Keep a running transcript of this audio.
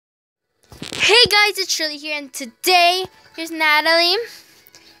Hey guys, it's Shirley here, and today here's Natalie.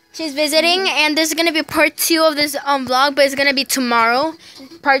 She's visiting, and there's gonna be part 2 of this vlog, but it's gonna be tomorrow,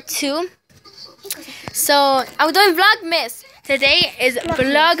 part 2. So I'm doing Vlogmas. Today is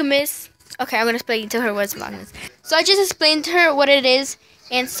Vlogmas. Okay, I'm gonna explain to her what's Vlogmas. So I just explained to her what it is,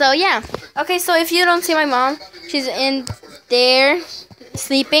 and so yeah. Okay, so if you don't see my mom, she's in there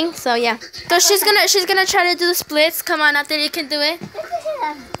sleeping. So yeah. So she's gonna try to do the splits. Come on, Natalie, you can do it.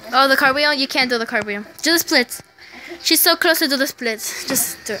 Oh, the cartwheel? You can't do the cartwheel. Do the splits. She's so close to do the splits.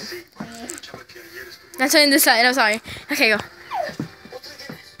 Just do it. That's on this side. I'm sorry. Okay, go.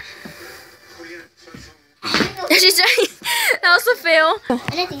 She's trying. That was a fail.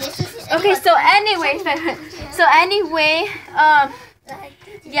 Okay, so anyway,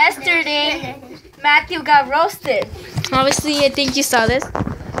 yesterday Matthew got roasted. Obviously, I think you saw this,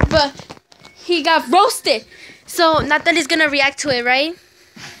 but he got roasted. So Natalie's gonna react to it, right?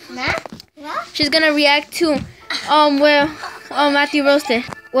 She's gonna react to where Matthew roasted.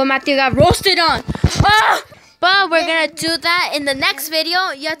 What Matthew got roasted on. But we're gonna do that in the next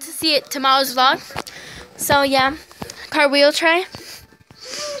video. You have to see it tomorrow's vlog. So yeah, cartwheel try.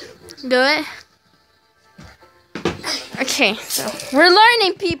 Do it. Okay, so we're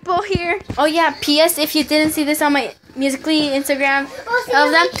learning, people here. Oh yeah, P.S. if you didn't see this on my Musically Instagram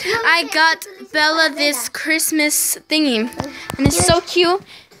of them, I got Bella this Christmas thingy, and it's so cute.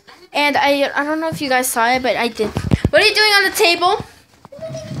 And I don't know if you guys saw it, but I did. What are you doing on the table?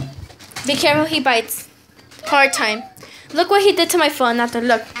 Be careful, he bites. Hard time. Look what he did to my phone. Not to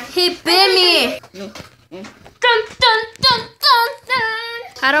look. He bit me. Dun, dun, dun, dun,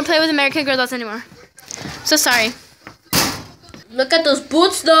 dun. I don't play with American Girl dolls anymore. So sorry. Look at those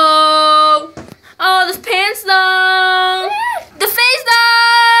boots though. Oh, those pants though. The face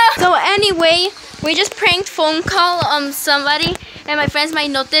though. So anyway, we just pranked phone call somebody. And my friends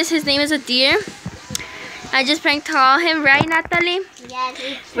might notice his name is a deer. I just prank called him, right, Natalie?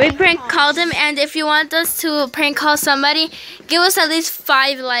 Yes. We prank called him, and if you want us to prank call somebody, give us at least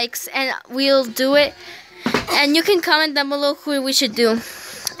 5 likes, and we'll do it. And you can comment down below who we should do.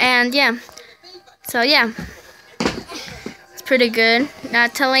 And yeah, so yeah, it's pretty good.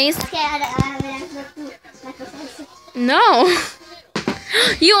 Natalie's. No,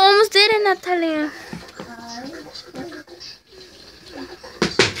 you almost did it, Natalie.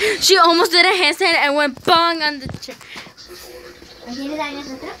 She almost did a handstand and went bang on the chair.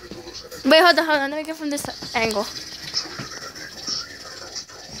 Wait, hold on. Let me get from this angle.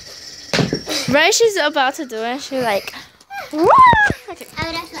 Right, she's about to do it. She's like, woo! Okay.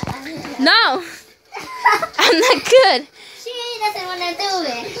 No, I'm not good. She doesn't want to do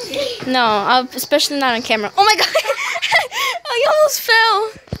it. No, especially not on camera. Oh my god! I almost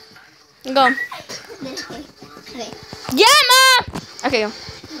fell. Go. Yeah, Mom! Okay, go.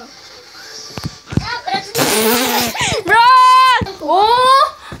 Run!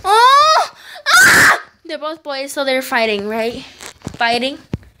 They're both boys, so they're fighting, right? Fighting.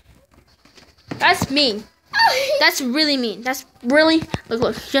 That's mean. That's really mean. That's really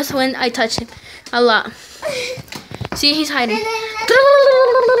look. Just when I touch him, a lot. See, he's hiding.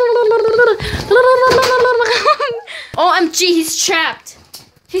 OMG, he's trapped.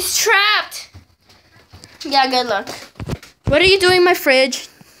 He's trapped. Yeah, good luck. What are you doing in my fridge?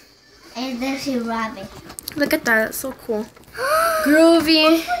 And there's a rabbit. Look at that, it's so cool.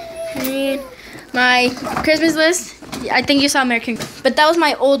 Groovy. And my Christmas list. I think you saw American Girl. But that was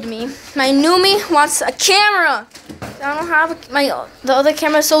my old me. My new me wants a camera. I don't have the other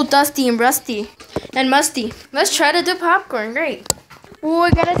camera is so dusty and rusty and musty. Let's try to do popcorn. Great. Oh,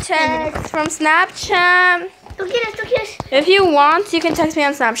 I got a text from Snapchat. Look at us. If you want, you can text me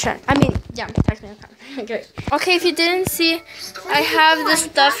on Snapchat. I mean, yeah, text me on Snapchat. Great. Okay, if you didn't see, I have the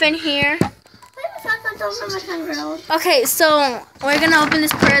stuff in here. Okay, so we're gonna open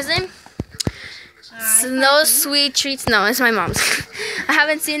this present. So no sweet treats. No, it's my mom's. I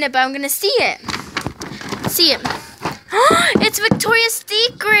haven't seen it, but I'm gonna see it. See it. It's Victoria's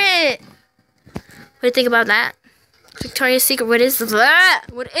Secret. What do you think about that? Victoria's Secret. What is that?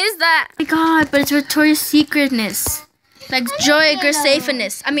 What is that? Oh my god, but it's Victoria's Secretness. Like Joy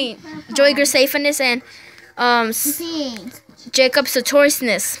Gracefulness. I mean, Joy Gracefulness and Jacob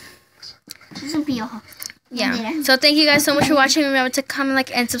Sartoriusness. Yeah. So thank you guys so much for watching. Remember to comment,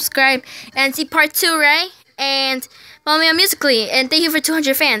 like, and subscribe, and see part 2, right? And follow me on Musically. And thank you for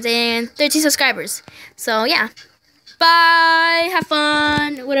 200 fans and 13 subscribers. So yeah. Bye. Have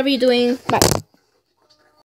fun. Whatever you're doing. Bye.